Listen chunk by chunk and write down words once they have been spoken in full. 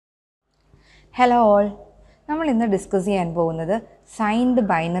Hello all. നമ്മൾ ഇന്ന് discuss ചെയ്യാൻ പോകുന്നത് സൈൻഡ്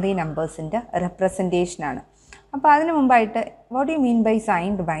ബൈനറി നമ്പേഴ്സിൻ്റെ റെപ്രസെൻറ്റേഷൻ ആണ്. അപ്പോൾ അതിന് മുമ്പായിട്ട് what you mean by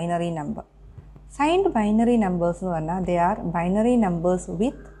signed binary number? Signed binary numbers എന്ന് പറഞ്ഞാൽ they are binary numbers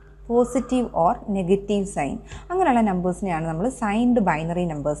with positive or negative sign. അങ്ങനെയുള്ള നമ്പേഴ്സിനെയാണ് നമ്മൾ സൈൻഡ് ബൈനറി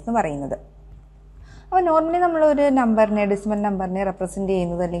നമ്പേഴ്സ് എന്ന് പറയുന്നത്. അപ്പോൾ നോർമലി നമ്മളൊരു നമ്പറിനെ ഡെസിമൽ നമ്പറിനെ റെപ്രസെൻറ്റ്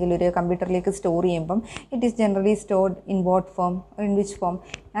ചെയ്യുന്നത് അല്ലെങ്കിൽ ഒരു കമ്പ്യൂട്ടറിലേക്ക് സ്റ്റോർ ചെയ്യുമ്പം it is generally stored in what form, in which form?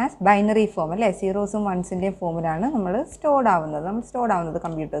 As binary form അല്ലേ. സീറോസും വൺസിൻ്റെയും ഫോമിലാണ് നമ്മൾ സ്റ്റോർഡ് ആവുന്നത്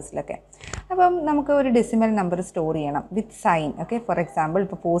കമ്പ്യൂട്ടേഴ്സിലൊക്കെ. അപ്പം നമുക്ക് ഒരു ഡെസിമൽ നമ്പർ സ്റ്റോർ ചെയ്യണം വിത്ത് സൈൻ. ഓക്കെ, ഫോർ എക്സാമ്പിൾ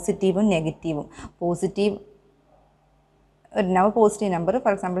ഇപ്പോൾ പോസിറ്റീവും നെഗറ്റീവും. ഒരു positive number,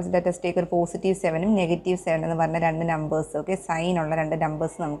 for example let us take ഒരു +7ഉം -7 എന്ന് പറഞ്ഞ രണ്ട് നമ്പേഴ്സ്. ഓക്കെ, സൈനുള്ള രണ്ട്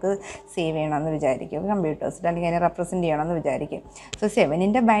നമ്പേഴ്സ് നമുക്ക് സേവ് ചെയ്യണമെന്ന് വിചാരിക്കും കമ്പ്യൂട്ടേഴ്സിൽ, അല്ലെങ്കിൽ അതിനെ റെപ്രസെൻറ്റ് ചെയ്യണമെന്ന് വിചാരിക്കും. സോ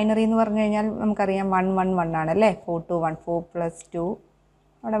 7ൻ്റെ ബൈനറി എന്ന് പറഞ്ഞു കഴിഞ്ഞാൽ നമുക്കറിയാം 111 ആണല്ലേ. 4 to 1, 4 + 2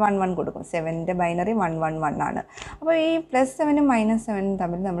 അവിടെ 11 കൊടുക്കും. 7ൻ്റെ ബൈനറി 111 ആണ്. അപ്പോൾ ഈ +7ഉം -7ഉം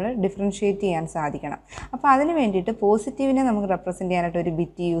തമ്മിൽ നമ്മൾ ഡിഫറൻഷ്യേറ്റ് ചെയ്യാൻ സാധിക്കണം. അപ്പോൾ അതിന് വേണ്ടിയിട്ട് പോസിറ്റീവിനെ നമുക്ക് റെപ്രസെൻറ്റ് ചെയ്യാനായിട്ട് ഒരു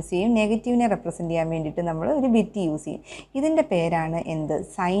ബിറ്റ് യൂസ് ചെയ്യും, നെഗറ്റീവിനെ റെപ്രസെൻറ്റ് ചെയ്യാൻ വേണ്ടിയിട്ട് നമ്മൾ ഒരു ബിറ്റ് യൂസ് ചെയ്യും. ഇതിൻ്റെ പേരാണ് എന്ത്?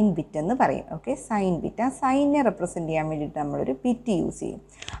 സൈൻ ബിറ്റ് എന്ന് പറയും. Okay, sign bit. ആ സൈനിനെ റെപ്രസെൻറ്റ് ചെയ്യാൻ വേണ്ടിയിട്ട് നമ്മളൊരു ബിറ്റ് യൂസ് ചെയ്യും.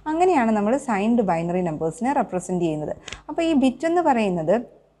 അങ്ങനെയാണ് നമ്മൾ സൈൻഡ് ബൈനറി നമ്പേഴ്സിനെ റെപ്രസെൻറ്റ് ചെയ്യുന്നത്. അപ്പോൾ ഈ ബിറ്റ് എന്ന് പറയുന്നത്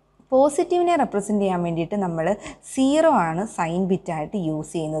പോസിറ്റീവിനെ റെപ്രസെൻറ്റ് ചെയ്യാൻ വേണ്ടിയിട്ട് നമ്മൾ 0 ആണ് സൈൻ ബിറ്റായിട്ട്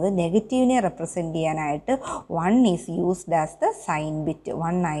യൂസ് ചെയ്യുന്നത്. നെഗറ്റീവിനെ റെപ്രസെൻറ്റ് ചെയ്യാനായിട്ട് 1 is used as the sign bit.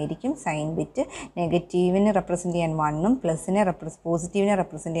 1 ആയിരിക്കും സൈൻ ബിറ്റ്. നെഗറ്റീവിനെ റെപ്രസെൻറ്റ് ചെയ്യാൻ 1ഉം പോസിറ്റീവിനെ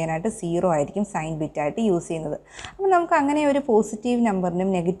റെപ്രസെൻറ്റ് ചെയ്യാനായിട്ട് 0 ആയിരിക്കും സൈൻ ബിറ്റായിട്ട് യൂസ് ചെയ്യുന്നത്. അപ്പോൾ നമുക്ക് അങ്ങനെ ഒരു പോസിറ്റീവ്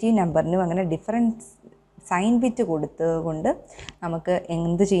നമ്പറിനും നെഗറ്റീവ് നമ്പറിനും അങ്ങനെ ഡിഫറൻസ് സൈൻ ബിറ്റ് കൊടുത്തുകൊണ്ട് നമുക്ക്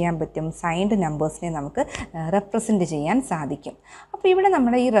എന്ത് ചെയ്യാൻ പറ്റും? സൈൻഡ് നമ്പേഴ്സിനെ നമുക്ക് റെപ്രസെൻറ്റ് ചെയ്യാൻ സാധിക്കും. അപ്പോൾ ഇവിടെ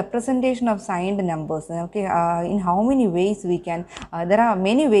നമ്മുടെ ഈ റെപ്രസെൻറ്റേഷൻ ഓഫ് സൈൻഡ് നമ്പേഴ്സ് നമുക്ക് in how many ways we can there are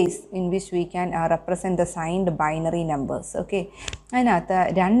many ways in which we can represent the signed binary numbers. Okay, അതിനകത്ത്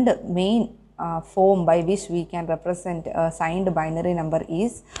രണ്ട് main form by which we can represent a signed binary number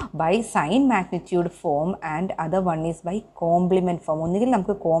is by sign magnitude form and other one is by complement form. ഒന്നുകിൽ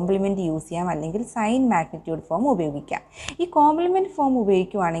നമുക്ക് compliment use ചെയ്യാം, അല്ലെങ്കിൽ sign magnitude form ഉപയോഗിക്കാം. ഈ compliment form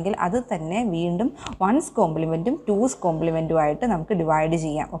ഉപയോഗിക്കുകയാണെങ്കിൽ അത് തന്നെ വീണ്ടും 1's കോംപ്ലിമെൻറ്റും 2's കോംപ്ലിമെൻറ്റുമായിട്ട് നമുക്ക് ഡിവൈഡ്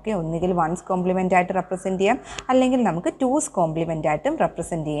ചെയ്യാം. ഓക്കെ, ഒന്നുകിൽ 1's കോംപ്ലിമെൻ്റ് ആയിട്ട് റെപ്രസെൻറ്റ് ചെയ്യാം, അല്ലെങ്കിൽ നമുക്ക് 2's കോംപ്ലിമെൻ്റ് ആയിട്ടും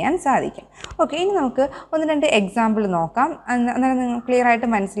റെപ്രസെൻറ്റ് ചെയ്യാൻ സാധിക്കും. ഓക്കെ, ഇനി നമുക്ക് ഒന്ന് രണ്ട് എക്സാമ്പിൾ നോക്കാം. അന്നേരം നിങ്ങൾക്ക് ക്ലിയർ ആയിട്ട്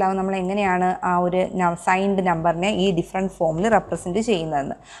മനസ്സിലാവും നമ്മൾ എങ്ങനെയാണ് ആ ഒരു സൈൻഡ് നമ്പറിനെ ഈ ഡിഫറെൻറ്റ് ഫോമിൽ റെപ്രസെൻറ്റ്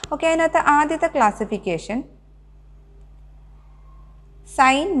ചെയ്യുന്നതെന്ന്. ഓക്കെ, അതിനകത്ത് ആദ്യത്തെ classification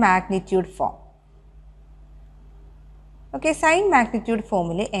sign magnitude form. Okay, sign magnitude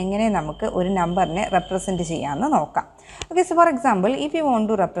ഫോമിൽ എങ്ങനെ നമുക്ക് ഒരു നമ്പറിനെ റെപ്രസെൻറ്റ് ചെയ്യാമെന്ന് നോക്കാം. Okay, so for example if you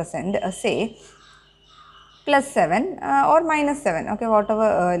want to represent say +7 or -7, okay, whatever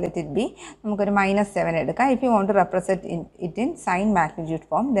let it be, നമുക്കൊരു -7 എടുക്കാം. If you want to represent it in sign magnitude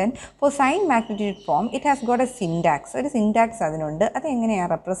form, then for sign magnitude form it has got a syntax. ഒരു syntax അതിനുണ്ട്. അത് എങ്ങനെയാണ്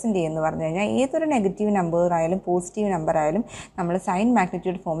represent ചെയ്യുന്നത് പറഞ്ഞു കഴിഞ്ഞാൽ ഏതൊരു നെഗറ്റീവ് നമ്പർ ആയാലും പോസിറ്റീവ് നമ്പർ ആയാലും നമ്മൾ സൈൻ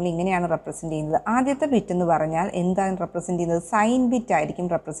മാഗ്നിറ്റ്യൂഡ് ഫോമിൽ ഇങ്ങനെയാണ് റെപ്രസെൻറ്റ് ചെയ്യുന്നത്. ആദ്യത്തെ ബിറ്റ് എന്ന് പറഞ്ഞാൽ എന്താണ് റെപ്രസെൻറ്റ് ചെയ്യുന്നത്? സൈൻ ബിറ്റ് ആയിരിക്കും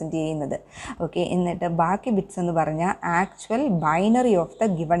റെപ്രസെൻറ്റ് ചെയ്യുന്നത്. ഓക്കെ, എന്നിട്ട് ബാക്കി ബിറ്റ്സ് എന്ന് പറഞ്ഞാൽ actual binary of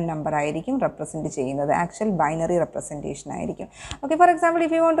the given number ആയിരിക്കും റെപ്രസെൻറ്റ് ചെയ്യുന്നത്. ആക്ച്വൽ ബൈനറി റെപ്രസെൻറ്റേഷൻ ആയിരിക്കും. Okay, for example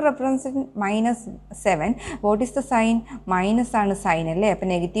if you want to represent -7, what is the sign? Minus ആണ് സൈൻ അല്ലേ. അപ്പോൾ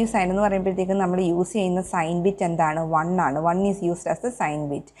നെഗറ്റീവ് സൈൻ എന്ന് പറയുമ്പോഴത്തേക്കും നമ്മൾ യൂസ് ചെയ്യുന്ന സൈൻ ബിറ്റ് എന്താണ്? 1 ആണ്. 1 is used as the sign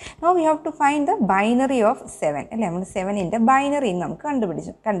bit. Now we have to find the binary of 7 അല്ലേ. നമ്മൾ 7ൻ്റെ ബൈനറി നമുക്ക്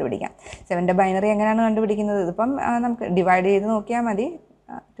കണ്ടുപിടിക്കാം. 7ൻ്റെ ബൈനറി എങ്ങനെയാണ് കണ്ടുപിടിക്കുന്നത്? ഇതിപ്പം നമുക്ക് ഡിവൈഡ് ചെയ്ത് നോക്കിയാൽ മതി.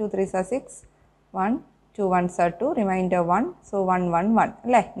 2 3s are 6, 1 2 1s are 2, reminder 1, so 1 1 1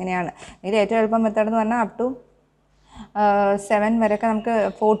 അല്ലേ. ഇങ്ങനെയാണ്. ഇതിൽ ഏറ്റവും എളുപ്പം മെത്തേഡ് എന്ന് പറഞ്ഞാൽ അപ് ടു 7 വരെയൊക്കെ നമുക്ക്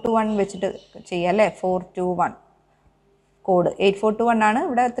 4 to 1 വെച്ചിട്ട് ചെയ്യാം അല്ലേ. 4 to 1 കോഡ് 8421 ആണ്.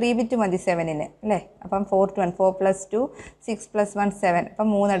 ഇവിടെ 3 ബിറ്റ് മതി 7ന് അല്ലേ. അപ്പം 4 to 1, 4 + 2 6 + 1 7. അപ്പം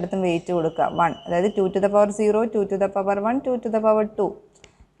മൂന്നിടത്തും വെയിറ്റ് കൊടുക്കുക 1, അതായത് 2 to the power 0, 2 to the power 1, 2 to the power 2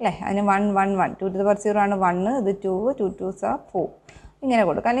 അല്ലേ. അതിന് 1 1 1, 2 to the power 0 ആണ് 1, ഇത് 2, 2 2s are 4 ഇങ്ങനെ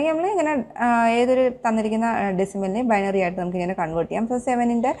കൊടുക്കുക. അല്ലെങ്കിൽ നമ്മൾ ഇങ്ങനെ ഏതൊരു തന്നിരിക്കുന്ന ഡെസിമലിനെ ബൈനറി ആയിട്ട് നമുക്ക് ഇങ്ങനെ കൺവേർട്ട് ചെയ്യാം. So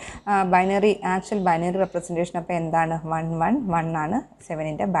 7ൻ്റെ binary actual binary representation അപ്പോൾ എന്താണ്? 1 1 1 ആണ്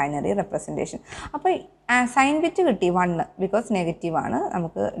 7ൻ്റെ ബൈനറി റെപ്രസെൻറ്റേഷൻ. അപ്പോൾ സൈൻ ബിറ്റ് കിട്ടി 1 ബിക്കോസ് നെഗറ്റീവ് ആണ്.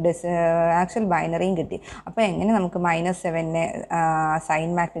 നമുക്ക് ആക്ച്വൽ ബൈനറിയും കിട്ടി. അപ്പോൾ എങ്ങനെ നമുക്ക് -7നെ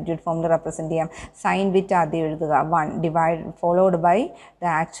സൈൻ മാഗ്നിറ്റ്യൂഡ് ഫോമിൽ റെപ്രസെൻറ്റ് ചെയ്യാം? സൈൻ ബിറ്റ് ആദ്യം എഴുതുക 1 divide followed by the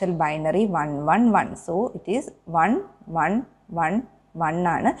actual binary 1 1 1. So it is 1 1 1 1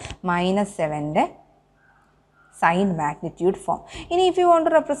 ആണ് -7ൻ്റെ sign magnitude form. If you want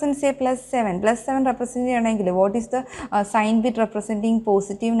to represent say plus 7 represent ചെയ്യണമെങ്കിൽ what is the sign bit representing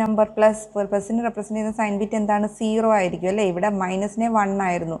positive number plus represent ചെയ്യുന്ന sign bit എന്താണ് 0 ആയിരിക്കും അല്ലേ ഇവിടെ മൈനസിനെ 1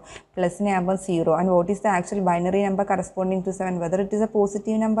 ആയിരുന്നു പ്ലസിനെ ആകുമ്പോൾ 0 and what is the actual binary number corresponding to 7 whether it is a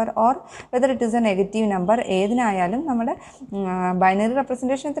positive number or whether it is a negative number ഏതിനായാലും നമ്മുടെ binary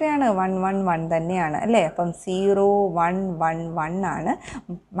representation എത്രയാണ് 111 തന്നെയാണ് അല്ലേ അപ്പം 0111 ആണ്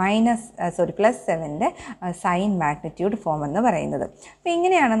plus 7ന്റെ sign magnitude form എന്ന് പറയുന്നത്. അപ്പോൾ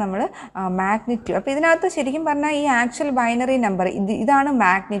ഇങ്ങനെയാണ് നമ്മൾ മാഗ്നിറ്റ്യൂഡ്. അപ്പോൾ ഇതിനകത്ത് ശരിക്കും പറഞ്ഞാൽ ഈ ആക്ച്വൽ ബൈനറി നമ്പർ ഇതാണ്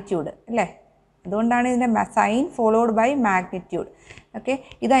മാഗ്നിറ്റ്യൂഡ് അല്ലേ, അതുകൊണ്ടാണ് ഇതിൻ്റെ sign followed by magnitude. Okay,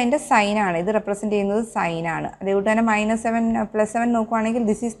 ഇതതിൻ്റെ സൈനാണ്, ഇത് റെപ്രസെൻറ്റ് ചെയ്യുന്നത് സൈനാണ്. അതേപോലെ തന്നെ -7 +7 നോക്കുവാണെങ്കിൽ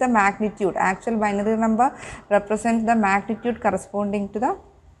this is the magnitude. Actual binary number represent the magnitude corresponding to the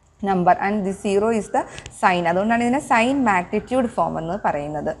number and this 0 is the sign. അതുകൊണ്ടാണ് ഇതിനെ സൈൻ മാഗ്നിറ്റ്യൂഡ് ഫോം എന്ന്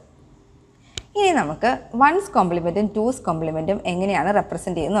പറയുന്നത്. ഇനി നമുക്ക് വൺസ് കോംപ്ലിമെൻറ്റും ടൂസ് കോംപ്ലിമെൻറ്റും എങ്ങനെയാണ്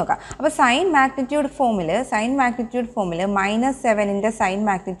റെപ്രസെൻറ്റ് ചെയ്യുന്നത് നോക്കാം. അപ്പോൾ സൈൻ മാഗ്നിറ്റ്യൂഡ് ഫോമിൽ -7ൻ്റെ സൈൻ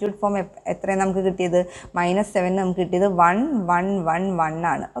മാഗ്നിറ്റ്യൂഡ് ഫോം എത്രയാണ് നമുക്ക് കിട്ടിയത്? -7 നമുക്ക് കിട്ടിയത് 1111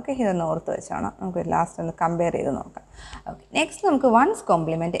 ആണ്. ഓക്കെ, ഇതൊന്ന് ഓർത്ത് വെച്ചോണം, നമുക്ക് ലാസ്റ്റ് ഒന്ന് കമ്പയർ ചെയ്ത് നോക്കാം. ഓക്കെ, നെക്സ്റ്റ് നമുക്ക് വൺസ്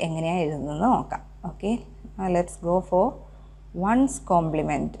കോംപ്ലിമെൻറ്റ് എങ്ങനെയാണ് എഴുതുന്നത് നോക്കാം. Okay, let's go for once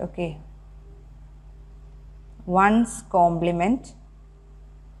compliment. Okay, once compliment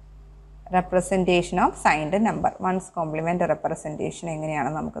representation of signed number. One's complement representation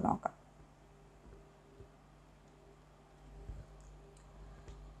എങ്ങനെയാണെന്ന് നമുക്ക് നോക്കാം.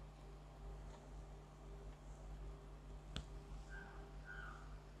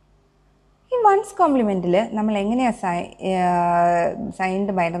 ഈ വൺസ് കോംപ്ലിമെൻറ്റിൽ നമ്മൾ എങ്ങനെയാണ്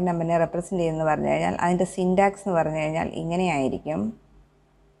സൈൻഡ് ബൈനറി നമ്പറിനെ റെപ്രസെൻറ്റ് ചെയ്യുന്നത് പറഞ്ഞു കഴിഞ്ഞാൽ അതിൻ്റെ സിൻടാക്സ് എന്ന് പറഞ്ഞു കഴിഞ്ഞാൽ ഇങ്ങനെയായിരിക്കും.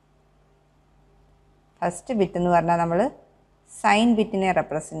 ഫസ്റ്റ് ബിറ്റ് എന്ന് പറഞ്ഞാൽ നമ്മൾ സൈൻ ബിറ്റിനെ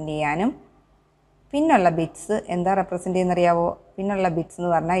റെപ്രസെൻറ്റ് ചെയ്യാനും പിന്നുള്ള ബിറ്റ്സ് എന്താ റെപ്രസെൻറ്റ് ചെയ്യുന്നറിയാവോ? പിന്നുള്ള ബിറ്റ്സ് എന്ന്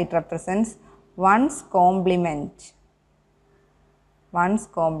പറഞ്ഞാൽ it represents once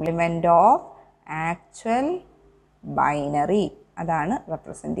compliment of actual binary, അതാണ്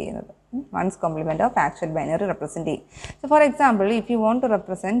റെപ്രസെൻറ്റ് ചെയ്യുന്നത്. Once compliment of actual binary represent ചെയ്യും. So for example if you want to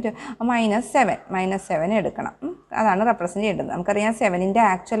represent -7 എടുക്കണം, അതാണ് റെപ്രസെൻറ്റ് ചെയ്യേണ്ടത്. നമുക്കറിയാം 7ൻ്റെ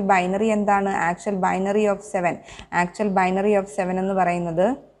ആക്ച്വൽ ബൈനറി എന്താണ്? ആക്ച്വൽ ബൈനറി ഓഫ് 7 എന്ന് പറയുന്നത്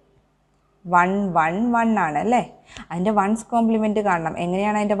 111 ആണ് അല്ലേ. അതിൻ്റെ വൺസ് കോംപ്ലിമെൻറ്റ് കാണണം.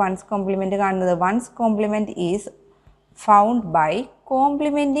 എങ്ങനെയാണ് അതിൻ്റെ വൺസ് കോംപ്ലിമെൻറ്റ് കാണുന്നത്? Once compliment is found by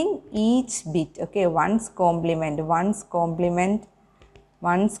complimenting each bit. Okay, once complement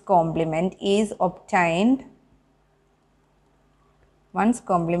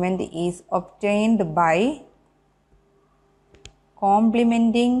is obtained by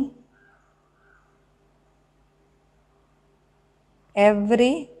complementing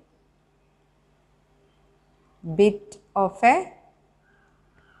every bit of a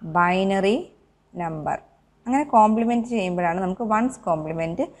binary number. അങ്ങനെ കോംപ്ലിമെൻറ്റ് ചെയ്യുമ്പോഴാണ് നമുക്ക് വൺസ്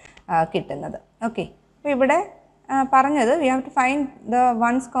കോംപ്ലിമെൻറ്റ് കിട്ടുന്നത്. ഓക്കെ, അപ്പോൾ ഇവിടെ പറഞ്ഞത് we have to find the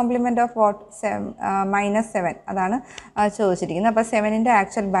ones compliment of what -7 അതാണ് ചോദിച്ചിരിക്കുന്നത്. അപ്പോൾ 7ൻ്റെ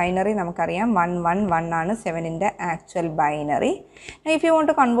ആക്ച്വൽ ബൈനറി നമുക്കറിയാം 111 ആണ് 7ൻ്റെ actual binary. If you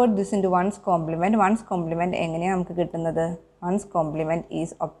want to convert this in to once compliment എങ്ങനെയാണ് നമുക്ക് കിട്ടുന്നത്? Once compliment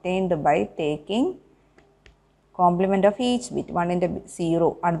is obtained by taking compliment of each bit. 1ൻ്റെ 0,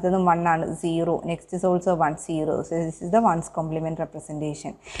 അടുത്തതും 1 ആണ് 0, next is also 1 0. So this is the ones compliment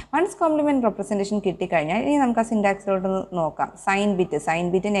representation. Once representation കിട്ടിക്കഴിഞ്ഞാൽ ഇനി നമുക്ക് ആ സിൻടാക്സിലോട്ട് നോക്കാം. സൈൻ ബിറ്റ്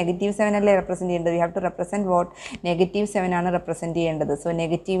 -7 അല്ലേ റെപ്രസെൻറ്റ് ചെയ്യേണ്ടത്? We have to represent what? -7 ആണ് റെപ്രസെൻറ്റ് ചെയ്യേണ്ടത്. സോ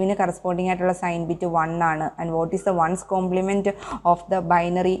നെഗറ്റീവിന് കറസ്പോണ്ടിങ് ആയിട്ടുള്ള സൈൻ ബിറ്റ് 1 ആണ്. And what is the ones compliment of the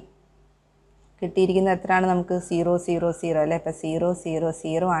binary? കിട്ടിയിരിക്കുന്നത് എത്രയാണ് നമുക്ക്? 0 0 0 അല്ലേ. അപ്പോൾ 0 0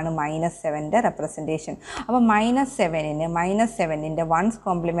 0 ആണ് -7ൻ്റെ റെപ്രസെൻറ്റേഷൻ. അപ്പോൾ -7ൻ്റെ വൺസ്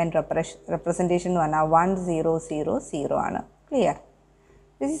കോംപ്ലിമെൻറ്റ് റെപ്രസെൻറ്റേഷൻ എന്ന് പറഞ്ഞാൽ 1 0 0 0 ആണ്. Clear?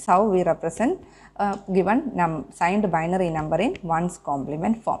 This is how we represent given signed binary number in ones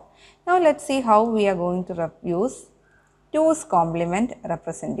complement form. Now let's see how we are going to use two's complement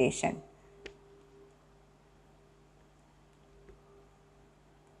representation.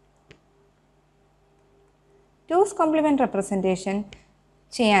 Two's complement representation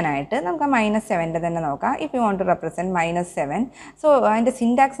ചെയ്യാനായിട്ട് നമുക്ക് -7ൻ്റെ തന്നെ നോക്കാം. If you want to represent -7, so അതിൻ്റെ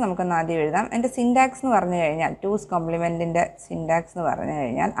syntax നമുക്കൊന്ന് ആദ്യം എഴുതാം. അതിൻ്റെ syntax എന്ന് പറഞ്ഞു കഴിഞ്ഞാൽ ടൂസ് കോംപ്ലിമെൻറ്റിൻ്റെ സിൻടാക്സ് എന്ന് പറഞ്ഞു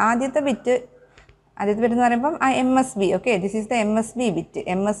കഴിഞ്ഞാൽ ആദ്യത്തെ ബിറ്റ് എന്ന് പറയുമ്പം MSB. Okay, this is the MSB bit.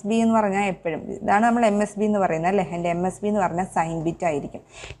 MSB എന്ന് പറഞ്ഞാൽ എപ്പോഴും ഇതാണ് നമ്മൾ MSB എന്ന് പറയുന്നത് അല്ലേ. എൻ്റെ MSB എന്ന് പറഞ്ഞാൽ സൈൻ ബിറ്റ് ആയിരിക്കും.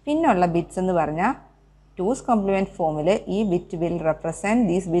 പിന്നുള്ള ബിറ്റ്സ് എന്ന് പറഞ്ഞാൽ ടൂസ് കോംപ്ലിമെൻറ്റ് ഫോമിൽ ഈ bit will represent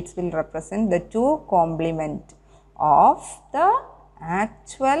these bits will represent the two compliment of the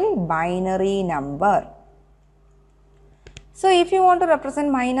actual binary number. So if you want to represent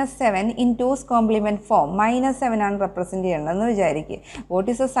minus 7 in 2's complement form, minus 7 ആണ് represent ചെയ്യേണ്ടതെന്ന് വിചാരിക്കുക. What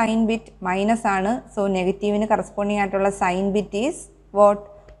is the sign bit? Minus ആണ്. So നെഗറ്റീവിന് corresponding ആയിട്ടുള്ള sign bit is what?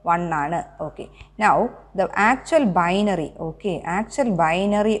 1 ആണ്. Okay. Now the actual binary, okay, actual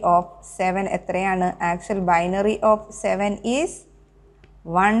binary of 7 എത്രയാണ്? Actual binary of 7 is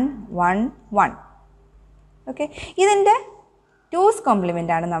 1 1 1. Okay. ഇതിൻ്റെ 2's complement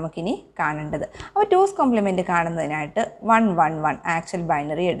ആണ് നമുക്കിനി കാണേണ്ടത്. അപ്പോൾ 2's complement കാണുന്നതിനായിട്ട് 1 1 1 ആക്ച്വൽ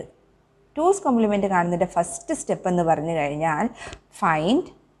ബൈനറി എടുക്കും. 2's complement കാണുന്നതിൻ്റെ ഫസ്റ്റ് സ്റ്റെപ്പ് എന്ന് പറഞ്ഞു കഴിഞ്ഞാൽ ഫൈൻഡ്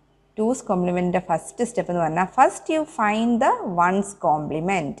 2's complementൻ്റെ ഫസ്റ്റ് സ്റ്റെപ്പ് എന്ന് പറഞ്ഞാൽ first you find the 1's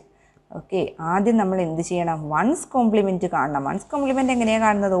complement. Okay, ആദ്യം നമ്മൾ എന്ത് ചെയ്യണം? 1's complement കാണണം. 1's complement എങ്ങനെയാണ്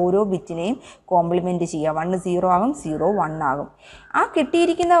കാണുന്നത്? ഓരോ ബിറ്റിനെയും കോംപ്ലിമെൻറ്റ് ചെയ്യുക. 1 0 ആകും, 0 1 ആകും. ആ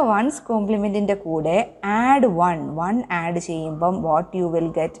കിട്ടിയിരിക്കുന്ന 1's complementൻ്റെ കൂടെ ആഡ് 1 ആഡ് ചെയ്യുമ്പം വാട്ട് യു വിൽ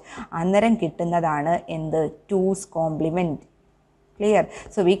ഗെറ്റ്, അന്നേരം കിട്ടുന്നതാണ് എന്ത്? 2's complement. Clear?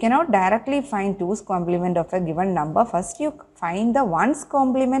 So we cannot directly find 2's complement of a given number. First you find the 1's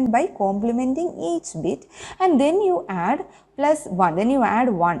complement by complementing each bit, and then you add plus 1, then you add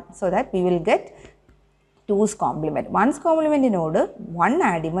 1, so that we will get 2's complement. 1's complement നോട് 1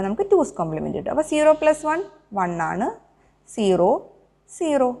 add ചെയ്യുമ്പോൾ നമുക്ക് 2's complement കിട്ടും. അപ്പോൾ 0 plus 1 1 ആണ്, 0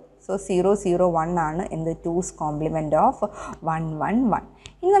 0. So 0 0 1 ആണ് എന്ത്? 2's complement of 1 1 1.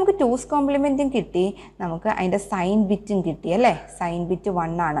 ഇനി നമുക്ക് 2's complemenറ്റും കിട്ടി, നമുക്ക് അതിൻ്റെ സൈൻ ബിറ്റും കിട്ടി അല്ലേ? സൈൻ ബിറ്റ്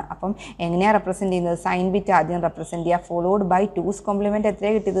 1 ആണ്. അപ്പം എങ്ങനെയാണ് റെപ്രസെൻറ്റ് ചെയ്യുന്നത്? സൈൻ ബിറ്റ് ആദ്യം റെപ്രസെൻറ്റ് ചെയ്യുക, ഫോളോഡ് ബൈ 2's complement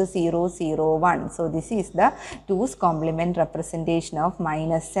എത്രയാണ് കിട്ടിയത്? 0 0 1. So this is the 2's complement representation of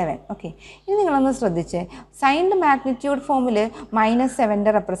 -7. Okay, ഇനി നിങ്ങളൊന്ന് ശ്രദ്ധിച്ച്, സൈൻഡ് മാഗ്നിറ്റ്യൂഡ് ഫോമിൽ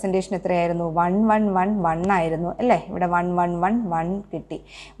 -7ൻ്റെ റെപ്രസെൻറ്റേഷൻ എത്രയായിരുന്നു? 1 1 1 1 ആയിരുന്നു അല്ലേ? ഇവിടെ 1 1 1 1 കിട്ടി.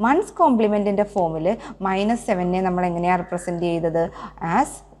 1's complementൻ്റെ ഫോമിൽ -7നെ നമ്മൾ എങ്ങനെയാണ് റെപ്രസെൻറ്റ് ചെയ്തത്? ആസ്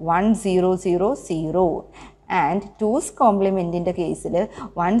 1 0 0 0. ആൻഡ് 2's complementൻ്റെ കേസിൽ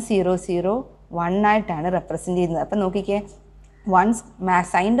 1 0 0 1 ആയിട്ടാണ് റെപ്രസെൻറ്റ് ചെയ്യുന്നത്. അപ്പം നോക്കിക്കേ,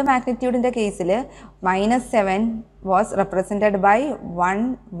 സൈൻഡ് മാഗ്നിറ്റ്യൂഡിൻ്റെ കേസിൽ -7 was represented by 1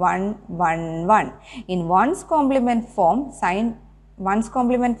 1 1 1. In 1's complement form, 1's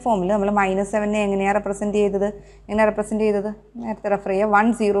complement ഫോമിൽ നമ്മൾ -7നെ എങ്ങനെയാണ് റെപ്രസെൻറ്റ് ചെയ്തത്? നേരത്തെ റെഫർ ചെയ്യുക,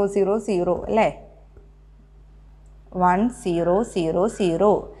 1 0 0 0 അല്ലേ? 1 0 0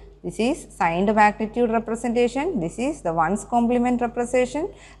 0. This is signed magnitude representation. This is the 1's complement representation,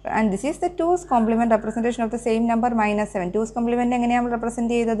 and this is the 2's complement representation of the same number -7. 2's complement എങ്ങനെയാണ് നമ്മൾ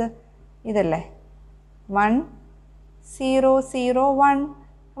represent ചെയ്തത്? ഇതല്ലേ? 1 0 0 1.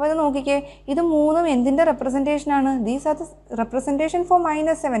 അപ്പോൾ ഇത് നോക്കിക്കേ, ഇത് മൂന്നും എന്തിൻ്റെ റെപ്രസെൻറ്റേഷനാണ്? These are the representation four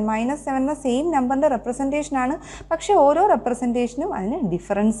 -7. -7 എന്ന സെയിം നമ്പറിൻ്റെ റെപ്രസെൻറ്റേഷനാണ്. പക്ഷേ ഓരോ റെപ്രസെൻറ്റേഷനും അതിന്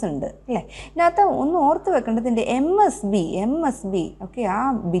ഡിഫറൻസ് ഉണ്ട് അല്ലേ? ഇതിനകത്ത് ഒന്ന് ഓർത്ത് വെക്കേണ്ടതിൻ്റെ MSB ഓക്കെ, ആ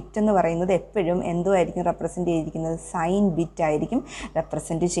ബിറ്റ് എന്ന് പറയുന്നത് എപ്പോഴും എന്തോ ആയിരിക്കും റെപ്രസെൻറ്റ് ചെയ്തിരിക്കുന്നത്? സൈൻ ബിറ്റ് ആയിരിക്കും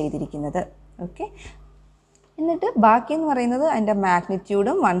റെപ്രസെൻറ്റ് ചെയ്തിരിക്കുന്നത്. ഓക്കെ, എന്നിട്ട് ബാക്കി എന്ന് പറയുന്നത് അതിൻ്റെ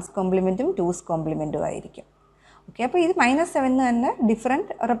മാഗ്നിറ്റ്യൂഡും 1's complementഉം 2's complementഉം ആയിരിക്കും. ഓക്കെ, അപ്പോൾ ഇത് -7 തന്നെ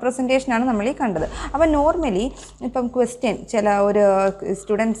ഡിഫറെൻറ്റ് റെപ്രസെൻറ്റേഷനാണ് നമ്മൾ ഈ കണ്ടത്. അപ്പോൾ നോർമലി ഇപ്പം ക്വസ്റ്റ്യൻ ചില ഒരു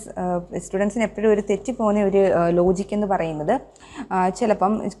സ്റ്റുഡൻസിന് എപ്പോഴും ഒരു തെറ്റിപ്പോകുന്ന ഒരു ലോജിക്ക് എന്ന് പറയുന്നത്,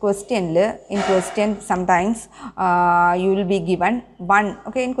 ചിലപ്പം in question sometimes you will be given 1.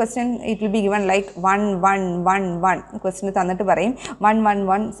 Okay, in question it will be given like 1 1 1 1. Question തന്നിട്ട് പറയും 1 1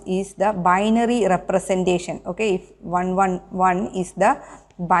 1 is the binary representation. Okay, if 1 1 1 is the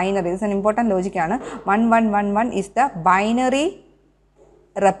binary, this is an important logic ആണ്. 1 1 1 1 is the binary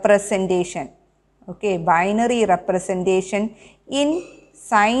representation. Okay, binary representation in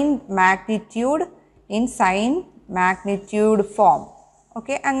sign magnitude form.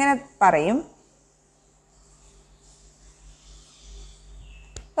 Okay, അങ്ങനെ പറയും.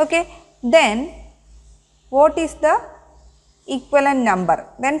 Okay, then what is the equivalent number?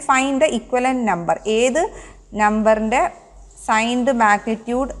 Then find the equivalent number. ഏത് നമ്പറിൻ്റെ signed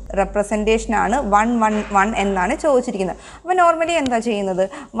magnitude representation ആണ് 1 1 1 എന്നാണ് ചോദിച്ചിരിക്കുന്നത്. അപ്പോൾ normally എന്താ ചെയ്യുന്നത്?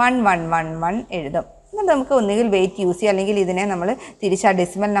 1 1 1 1 എഴുതും. എന്നിട്ട് നമുക്ക് ഒന്നുകിൽ വെയിറ്റ് യൂസ് ചെയ്യുക, അല്ലെങ്കിൽ ഇതിനെ നമ്മൾ തിരിച്ച് ആ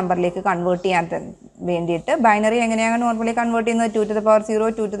ഡെസിമൽ നമ്പറിലേക്ക് കൺവേർട്ട് ചെയ്യാൻ വേണ്ടിയിട്ട് ബൈനറി എങ്ങനെയാണ് നോർമലി കൺവേർട്ട് ചെയ്യുന്നത്? 2 to the power 0,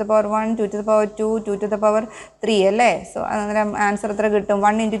 2 to the power 1, 2 to the power 2, 2 to the power 3 അല്ലേ? സോ അന്നേരം ആൻസർ എത്ര കിട്ടും?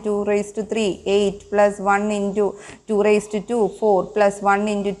 1 into 2 raised to 3, 8 plus 1 into 2 raised to 2, 4 plus 1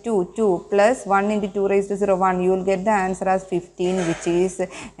 into 2, 2 plus 1 into 2 raised to 0, 1. You will get the answer as 15, which is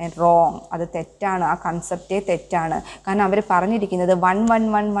wrong. അത് തെറ്റാണ്, ആ കൺസെപ്റ്റേ തെറ്റാണ്. കാരണം അവർ പറഞ്ഞിരിക്കുന്നത് 1 1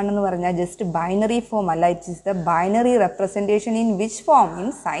 1 1 എന്ന് പറഞ്ഞാൽ ജസ്റ്റ് ബൈനറി ഫോം അല്ല, it is the binary representation in which form, in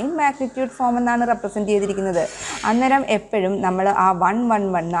sign magnitude form എന്നാണ് റെപ്രസെൻറ്റ് ചെയ്തിരിക്കുന്നത്. അന്നേരം എപ്പോഴും നമ്മൾ ആ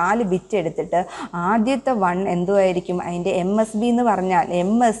 111 4 ബിറ്റ് എടുത്തിട്ട് ആദ്യത്തെ 1 എന്തുമായിരിക്കും, അതിൻ്റെ MSB എന്ന് പറഞ്ഞാൽ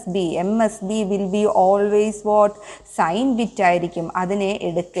MSB will be always what, sign bit ആയിരിക്കും. അതിനെ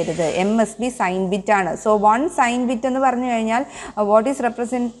എടുക്കരുത്. MSB സൈൻ ബിറ്റ് ആണ്. സോ 1 സൈൻ ബിറ്റ് എന്ന് പറഞ്ഞു കഴിഞ്ഞാൽ വാട്ട് ഈസ്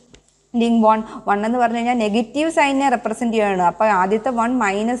റെപ്രസെൻറ്റിങ് 1 എന്ന് പറഞ്ഞു കഴിഞ്ഞാൽ നെഗറ്റീവ് സൈനിനെ റെപ്രസെൻറ്റ് ചെയ്യുകയാണ്. അപ്പോൾ ആദ്യത്തെ 1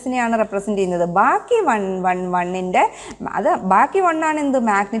 മൈനസിനെയാണ് റെപ്രസെൻറ്റ് ചെയ്യുന്നത്. ബാക്കി 1ൻ്റെ ബാക്കി 1 ആണ് എന്ത്,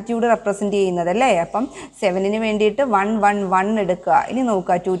 മാഗ്നിറ്റ്യൂഡ് റെപ്രസെൻറ്റ് ചെയ്യുന്നത് അല്ലേ. അപ്പം 7ന് വേണ്ടിയിട്ട് 1 എടുക്കുക. ഇനി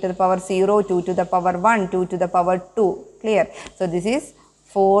നോക്കുക, 2 to the power 0, 2 to the power 1, 2 to the power 2. Clear. So this is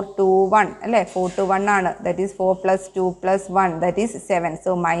 4 to 1 അല്ലേ, 4 to 1 ആണ്. That is 4 + 2 + 1 that is 7.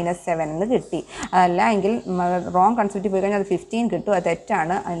 So -7 എന്ന് കിട്ടി. അതല്ല എങ്കിൽ റോങ് കൺസെപ്റ്റ് പോയി കഴിഞ്ഞാൽ അത് 15 കിട്ടും. അത്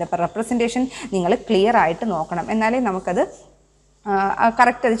തെറ്റാണ്. അതിൻ്റെ റെപ്രസെൻറ്റേഷൻ നിങ്ങൾ ക്ലിയർ ആയിട്ട് നോക്കണം, എന്നാലേ നമുക്കത്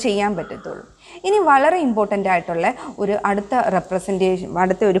കറക്റ്റ് അത് ചെയ്യാൻ പറ്റത്തുള്ളൂ. ഇനി വളരെ ഇമ്പോർട്ടൻ്റ് ആയിട്ടുള്ള ഒരു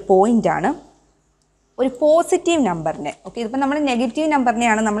അടുത്ത ഒരു പോയിൻ്റാണ് ഒരു പോസിറ്റീവ് നമ്പറിനെ. ഓക്കെ, ഇതിപ്പോൾ നമ്മൾ നെഗറ്റീവ്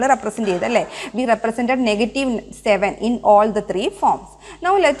നമ്പറിനെയാണ് നമ്മൾ റെപ്രസെൻറ്റ് ചെയ്തത് അല്ലേ. V represented -7 in all the 3 forms.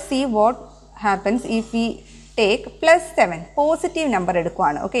 Now let's see what happens if we take +7 positive number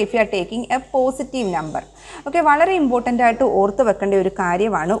എടുക്കുകയാണ്. Okay, if you are taking A positive number. Okay, വളരെ ഇമ്പോർട്ടൻ്റ് ആയിട്ട് ഓർത്ത് വെക്കേണ്ട ഒരു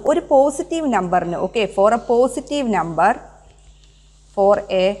കാര്യമാണ് ഒരു പോസിറ്റീവ് നമ്പറിന്. Okay, four A positive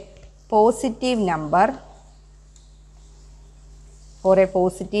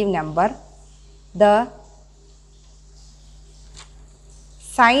number the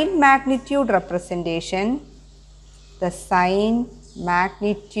sign magnitude representation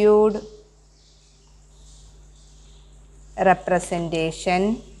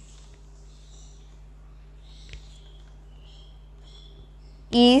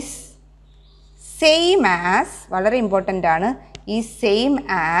is same as, വളരെ ഇമ്പോർട്ടൻ്റ് ആണ്, is same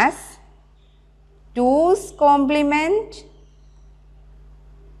as 2's complement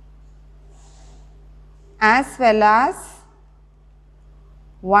as well as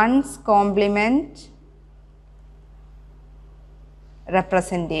 1's complement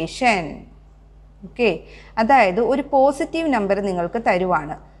representation. Okay, അതായത് ഒരു പോസിറ്റീവ് നമ്പർ നിങ്ങൾക്ക്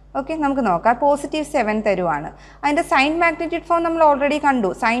തരുവാണ്. ഓക്കെ, നമുക്ക് നോക്കാം. +7 തരുവാണ്. അതിൻ്റെ സൈൻ മാഗ്നിറ്റ്യൂഡ് ഫോം നമ്മൾ already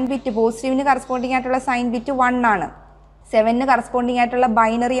കണ്ടു. സൈൻ ബിറ്റ് പോസിറ്റീവിന് കറസ്പോണ്ടിങ് ആയിട്ടുള്ള സൈൻ ബിറ്റ് 1 ആണ്. 7ന് കറസ്പോണ്ടിങ് ആയിട്ടുള്ള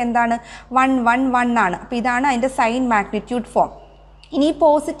ബൈനറി എന്താണ്, 1 ആണ്. അപ്പോൾ ഇതാണ് അതിൻ്റെ സൈൻ മാഗ്നിറ്റ്യൂഡ് ഫോം. ഇനി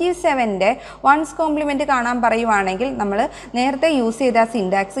 +7ൻ്റെ 1's കോംപ്ലിമെൻറ്റ് കാണാൻ പറയുവാണെങ്കിൽ നമ്മൾ നേരത്തെ യൂസ് ചെയ്ത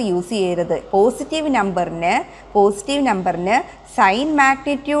സിൻടാക്സ് യൂസ് ചെയ്യരുത്. പോസിറ്റീവ് നമ്പറിന് സൈൻ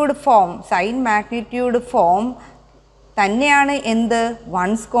മാഗ്നിറ്റ്യൂഡ് ഫോം തന്നെയാണ് എന്ത്,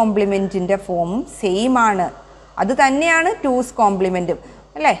 1's കോംപ്ലിമെൻറ്റിൻ്റെ ഫോമും സെയിം ആണ്. അത് തന്നെയാണ് 2's കോംപ്ലിമെൻറ്റും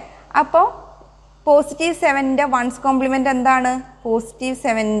അല്ലേ. അപ്പോൾ +7ൻ്റെ 1's കോംപ്ലിമെൻറ്റ് എന്താണ്,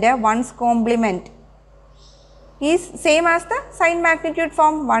 +7ൻ്റെ 1's compliment is same as the sign magnitude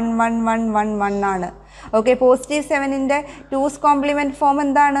form 1 ആണ്. ഓക്കെ, +7ൻ്റെ 2's complement ഫോം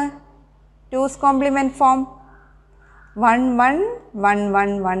എന്താണ്, 2's complement ഫോം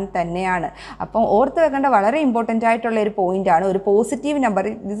 1 തന്നെയാണ്. അപ്പോൾ ഓർത്ത് വെക്കേണ്ട വളരെ ഇമ്പോർട്ടൻ്റ് ആയിട്ടുള്ള ഒരു പോയിൻ്റാണ് ഒരു positive number.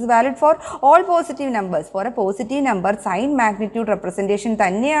 This is valid for all positive numbers. Four A positive number sign magnitude representation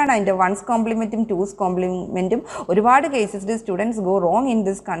തന്നെയാണ് അതിൻ്റെ 1's കോംപ്ലിമെൻറ്റും 2's കോംപ്ലിമെൻറ്റും. ഒരുപാട് കേസസിൽ students go wrong in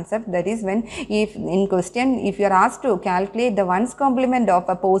this concept. That is when in question if you are asked to calculate the 1's compliment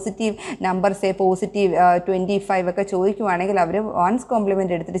of A positive number, say positive 25 ഒക്കെ ചോദിക്കുവാണെങ്കിൽ അവർ 1's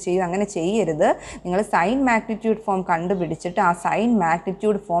compliment എടുത്തിട്ട് ചെയ്യും. അങ്ങനെ ചെയ്യരുത്. നിങ്ങൾ sign magnitude form കണ്ടുപിടിച്ചിട്ട് ആ sign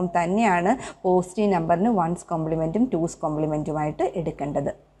magnitude form തന്നെയാണ് positive നമ്പറിന് 1's കോംപ്ലിമെൻറ്റും 2's കോംപ്ലിമെൻറ്റുമായിട്ട്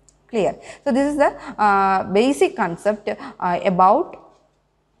എടുക്കേണ്ടത്. Clear. So this is the basic concept about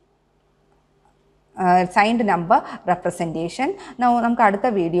signed number representation. നമുക്ക് അടുത്ത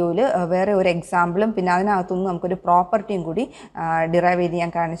വീഡിയോയിൽ വേറെ ഒരു എക്സാമ്പിളും പിന്നെ അതിനകത്തുനിന്ന് നമുക്കൊരു പ്രോപ്പർട്ടിയും കൂടി ഡിറൈവ് ചെയ്ത്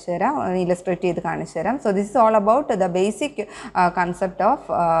ഞാൻ കാണിച്ചു തരാം, ഇലസ്ട്രേറ്റ് ചെയ്ത് കാണിച്ചു തരാം. So this is all about the basic concept of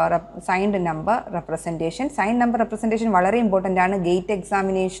signed number representation. Sign number representation വളരെ ഇമ്പോർട്ടൻ്റ് ആണ്. ഗേറ്റ്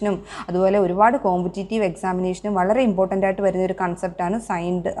എക്സാമിനേഷനും അതുപോലെ ഒരുപാട് കോമ്പറ്റീറ്റീവ് എക്സാമിനേഷനും വളരെ ഇമ്പോർട്ടൻ്റ് ആയിട്ട് വരുന്നൊരു കൺസെപ്റ്റാണ്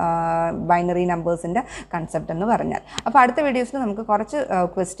സൈൻഡ് ബൈനറി നമ്പേഴ്സിൻ്റെ കൺസെപ്റ്റ് എന്ന് പറഞ്ഞാൽ. അപ്പോൾ അടുത്ത വീഡിയോസിൽ നമുക്ക് കുറച്ച്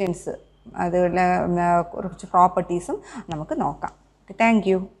ക്വസ്റ്റ്യൻസ് അതുപോലെ കുറച്ച് പ്രോപ്പർട്ടീസും നമുക്ക് നോക്കാം. Thank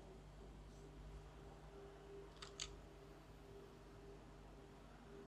you.